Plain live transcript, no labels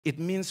It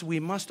means we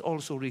must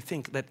also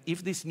rethink that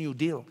if this New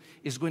Deal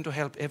is going to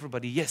help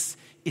everybody, yes,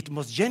 it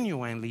must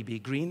genuinely be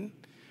green,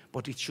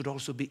 but it should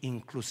also be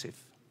inclusive,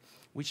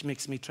 which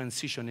makes me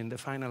transition in the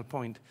final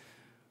point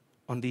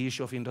on the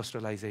issue of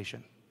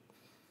industrialization.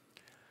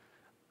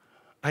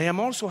 I am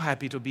also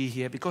happy to be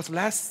here because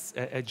last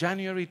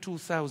January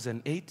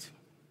 2008,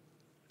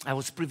 I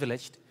was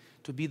privileged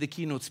to be the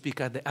keynote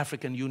speaker at the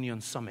African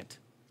Union Summit.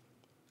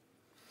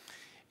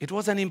 It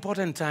was an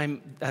important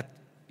time that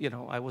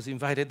I was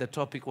invited. The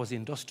topic was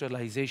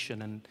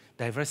industrialization and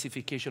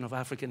diversification of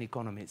African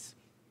economies.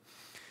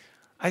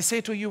 I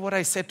say to you what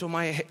I said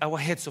to our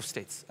heads of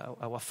states,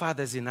 our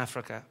fathers in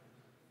Africa.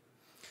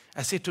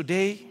 I say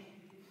today,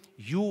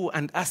 you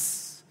and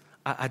us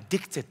are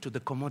addicted to the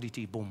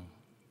commodity boom.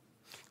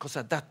 Because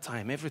at that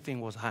time,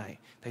 everything was high.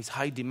 There's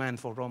high demand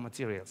for raw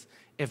materials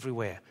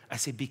everywhere. I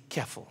say, be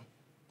careful.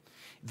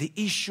 The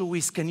issue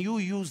is, can you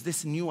use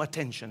this new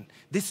attention,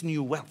 this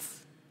new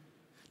wealth,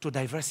 to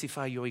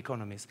diversify your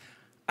economies,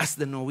 as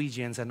the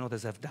Norwegians and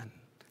others have done,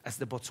 as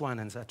the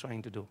Botswanans are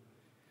trying to do?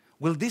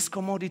 Will this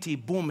commodity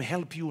boom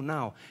help you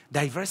now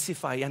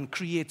diversify and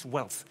create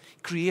wealth?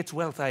 Create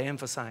wealth, I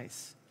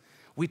emphasize.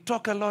 We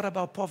talk a lot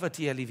about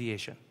poverty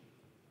alleviation.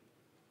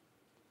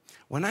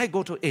 When I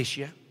go to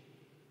Asia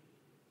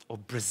or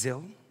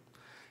Brazil,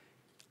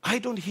 I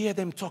don't hear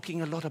them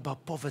talking a lot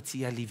about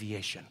poverty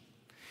alleviation.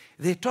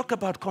 They talk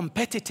about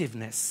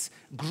competitiveness,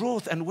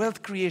 growth, and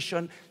wealth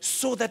creation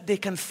so that they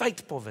can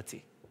fight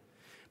poverty.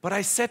 But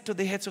I said to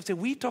the heads of state,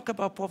 we talk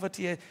about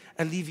poverty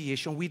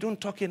alleviation. We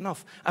don't talk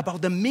enough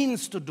about the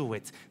means to do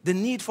it, the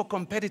need for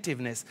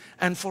competitiveness,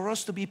 and for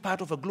us to be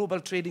part of a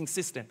global trading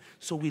system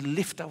so we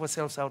lift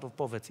ourselves out of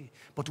poverty.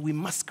 But we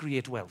must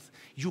create wealth.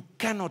 You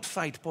cannot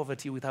fight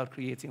poverty without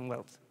creating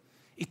wealth.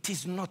 It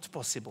is not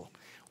possible.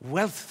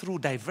 Wealth through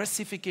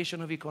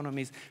diversification of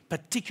economies,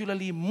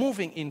 particularly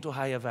moving into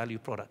higher value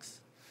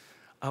products.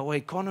 Our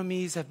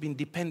economies have been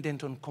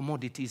dependent on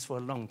commodities for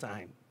a long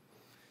time.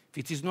 If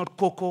it is not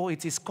cocoa,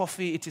 it is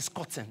coffee, it is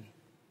cotton.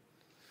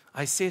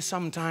 I say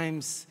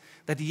sometimes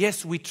that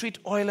yes, we treat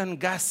oil and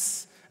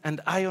gas and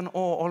iron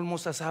ore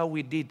almost as how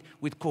we did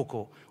with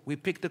cocoa. We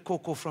pick the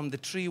cocoa from the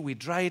tree, we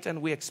dry it,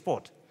 and we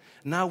export.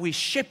 Now we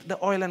ship the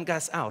oil and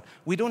gas out.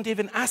 We don't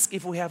even ask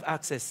if we have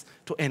access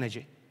to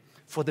energy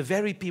for the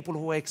very people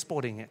who are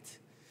exporting it.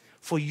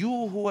 For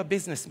you who are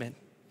businessmen,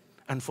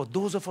 and for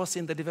those of us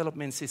in the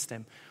development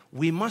system,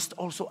 we must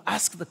also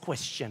ask the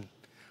question,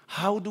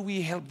 how do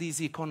we help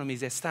these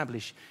economies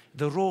establish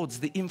the roads,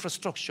 the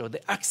infrastructure,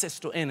 the access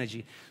to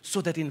energy,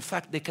 so that in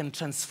fact they can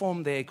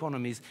transform their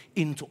economies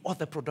into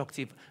other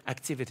productive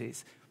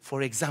activities,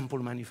 for example,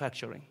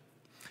 manufacturing.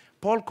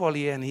 Paul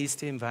Collier and his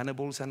team,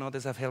 Venables and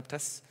others have helped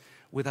us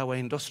with our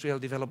Industrial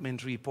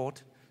Development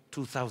Report,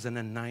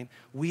 2009.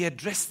 We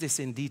address this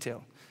in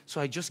detail. So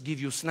I just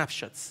give you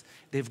snapshots.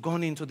 They've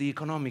gone into the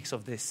economics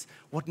of this.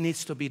 What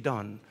needs to be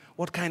done?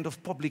 What kind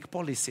of public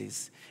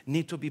policies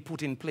need to be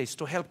put in place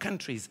to help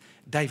countries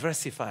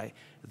diversify?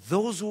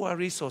 Those who are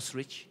resource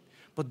rich,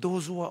 but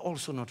those who are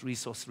also not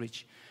resource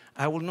rich.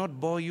 I will not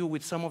bore you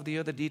with some of the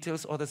other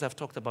details. Others have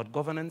talked about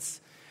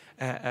governance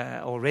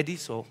already,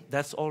 so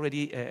that's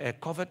already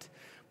covered.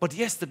 But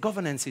yes, the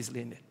governance is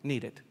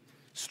needed.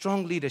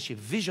 Strong leadership,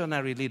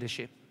 visionary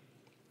leadership.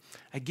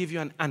 I give you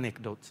an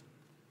anecdote.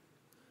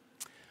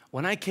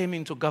 When I came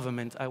into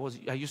government,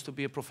 I used to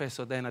be a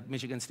professor then at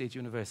Michigan State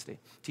University,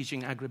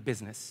 teaching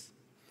agribusiness.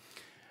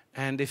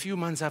 And a few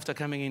months after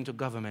coming into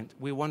government,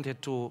 we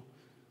wanted to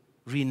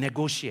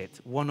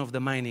renegotiate one of the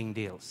mining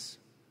deals.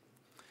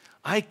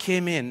 I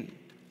came in,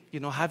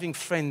 having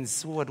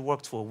friends who had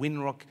worked for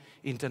Winrock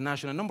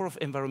International, a number of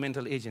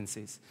environmental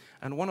agencies.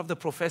 And one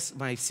of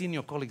my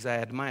senior colleagues I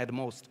admired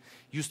most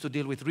used to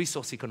deal with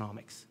resource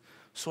economics.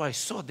 So I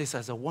saw this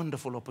as a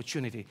wonderful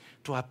opportunity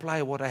to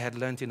apply what I had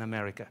learned in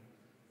America.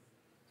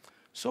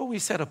 So we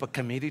set up a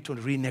committee to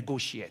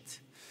renegotiate.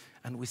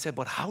 And we said,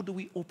 but how do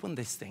we open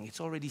this thing?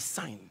 It's already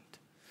signed.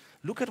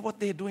 Look at what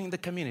they're doing in the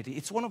community.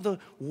 It's one of the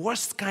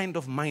worst kind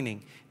of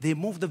mining. They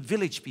move the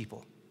village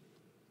people.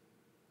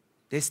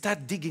 They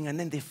start digging and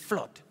then they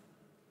flood.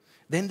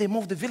 Then they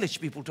move the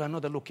village people to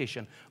another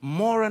location,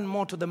 more and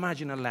more to the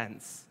marginal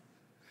lands.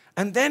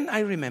 And then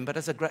I remembered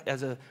as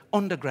an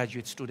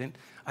undergraduate student,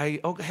 I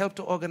helped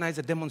to organize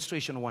a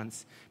demonstration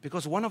once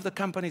because one of the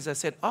companies I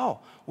said,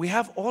 we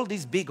have all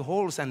these big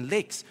holes and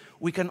lakes.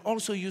 We can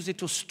also use it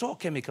to store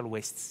chemical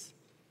wastes.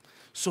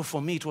 So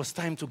for me, it was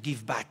time to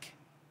give back.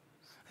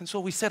 And so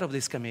we set up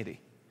this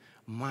committee.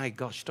 My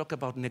gosh, talk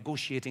about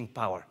negotiating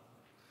power.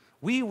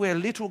 We were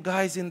little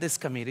guys in this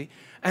committee,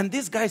 and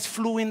these guys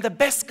flew in the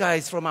best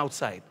guys from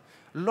outside,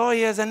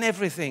 lawyers and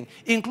everything,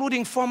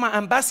 including former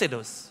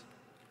ambassadors.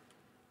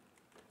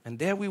 And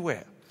there we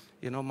were,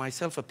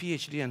 myself, a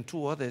PhD, and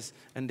two others,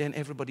 and then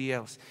everybody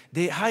else.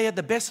 They hired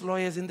the best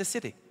lawyers in the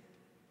city.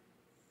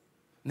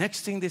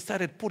 Next thing, they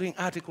started putting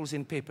articles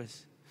in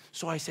papers.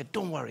 So I said,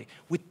 don't worry,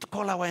 we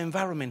call our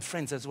environment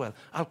friends as well.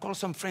 I'll call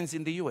some friends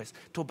in the US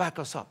to back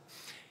us up.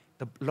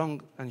 The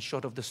long and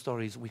short of the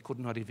story is we could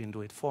not even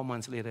do it. 4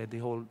 months later, the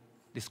whole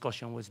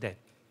discussion was dead.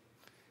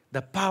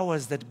 The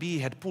powers that be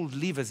had pulled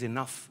levers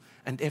enough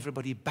and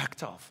everybody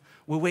backed off.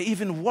 We were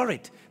even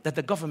worried that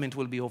the government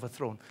will be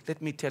overthrown.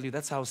 Let me tell you,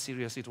 that's how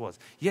serious it was.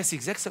 Yes,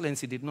 His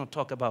Excellency did not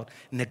talk about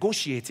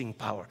negotiating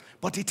power,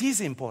 but it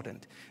is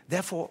important.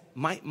 Therefore,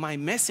 my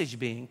message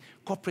being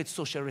corporate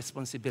social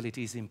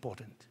responsibility is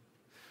important.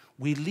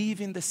 We live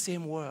in the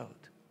same world.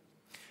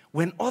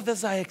 When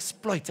others are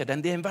exploited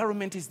and the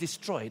environment is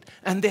destroyed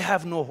and they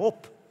have no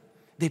hope,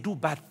 they do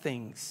bad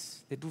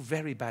things. They do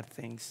very bad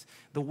things.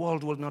 The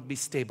world will not be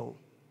stable.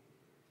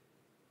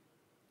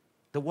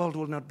 The world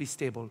will not be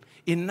stable.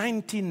 In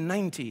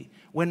 1990,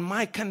 when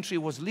my country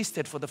was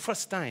listed for the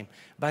first time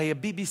by a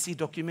BBC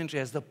documentary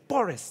as the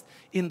poorest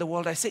in the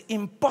world, I say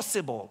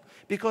impossible,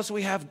 because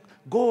we have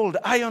gold,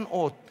 iron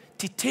ore,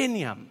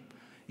 titanium,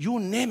 you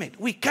name it.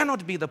 We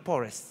cannot be the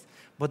poorest.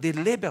 But they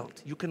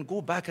labeled, you can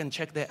go back and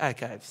check their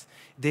archives,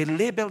 they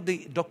labeled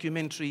the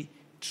documentary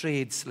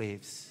trade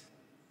slaves.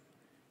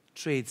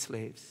 Trade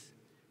slaves.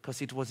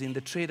 Because it was in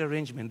the trade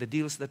arrangement, the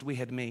deals that we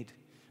had made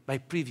by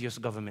previous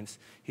governments.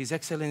 His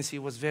Excellency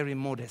was very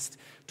modest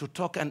to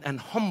talk and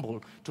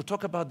humble to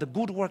talk about the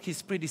good work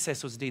his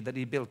predecessors did that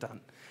he built on.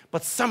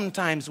 But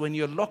sometimes when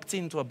you're locked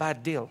into a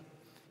bad deal,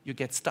 you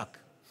get stuck.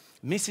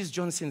 Mrs.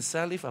 Johnson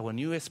Sirleaf, our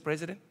newest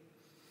president,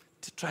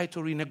 to try to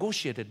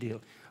renegotiate a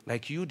deal.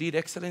 Like you did,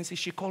 Excellency,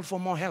 she called for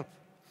more help.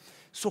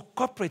 So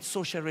corporate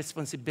social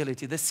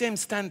responsibility, the same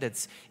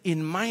standards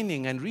in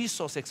mining and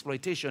resource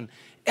exploitation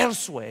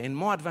elsewhere in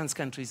more advanced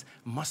countries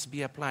must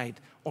be applied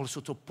also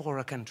to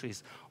poorer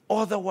countries.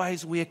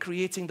 Otherwise, we are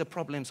creating the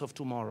problems of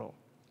tomorrow.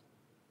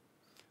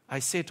 I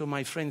say to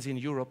my friends in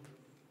Europe,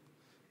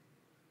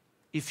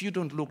 if you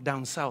don't look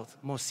down south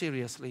more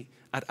seriously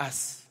at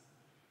us,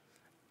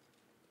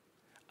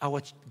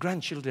 our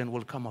grandchildren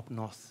will come up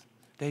north.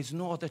 There is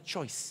no other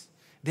choice.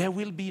 There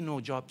will be no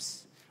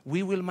jobs.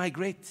 We will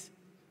migrate.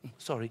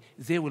 Sorry,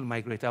 they will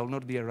migrate. I will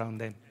not be around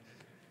them.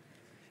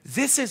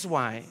 This is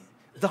why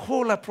the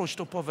whole approach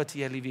to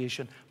poverty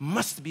alleviation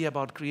must be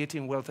about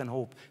creating wealth and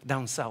hope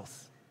down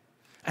south.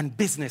 And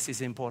business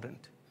is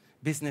important.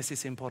 Business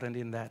is important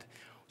in that.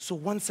 So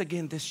once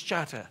again, this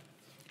charter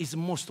is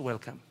most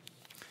welcome.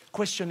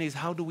 Question is,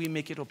 how do we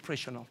make it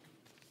operational?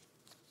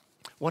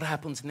 What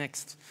happens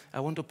next? I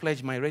want to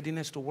pledge my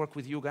readiness to work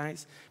with you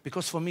guys,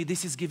 because for me,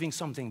 this is giving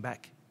something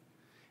back.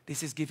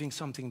 This is giving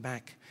something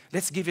back.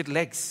 Let's give it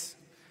legs.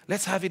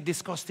 Let's have it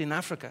discussed in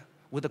Africa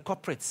with the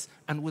corporates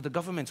and with the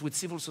governments, with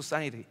civil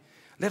society.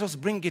 Let us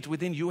bring it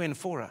within UN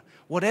fora.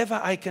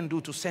 Whatever I can do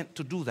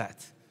to do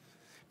that.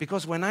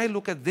 Because when I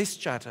look at this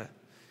charter,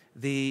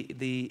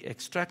 the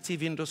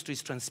Extractive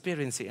Industries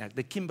Transparency Act,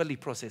 the Kimberley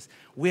process,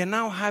 we are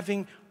now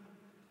having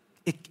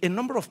a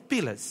number of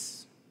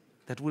pillars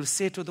that will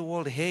say to the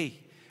world, hey,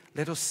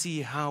 let us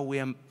see how we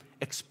are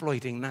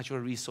exploiting natural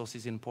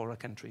resources in poorer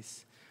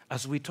countries.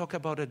 As we talk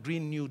about a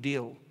Green New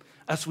Deal,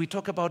 as we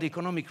talk about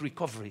economic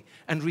recovery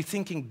and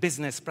rethinking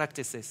business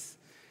practices,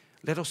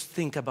 let us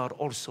think about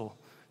also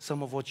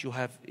some of what you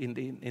have in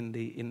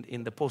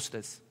the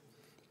posters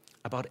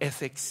about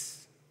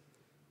ethics,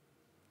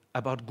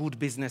 about good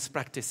business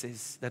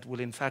practices that will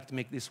in fact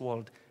make this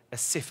world a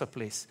safer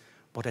place,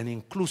 but an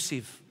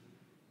inclusive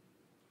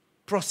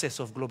process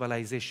of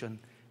globalization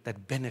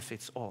that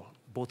benefits all,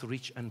 both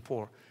rich and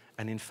poor,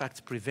 and in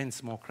fact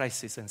prevents more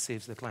crisis and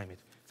saves the climate.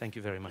 Thank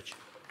you very much.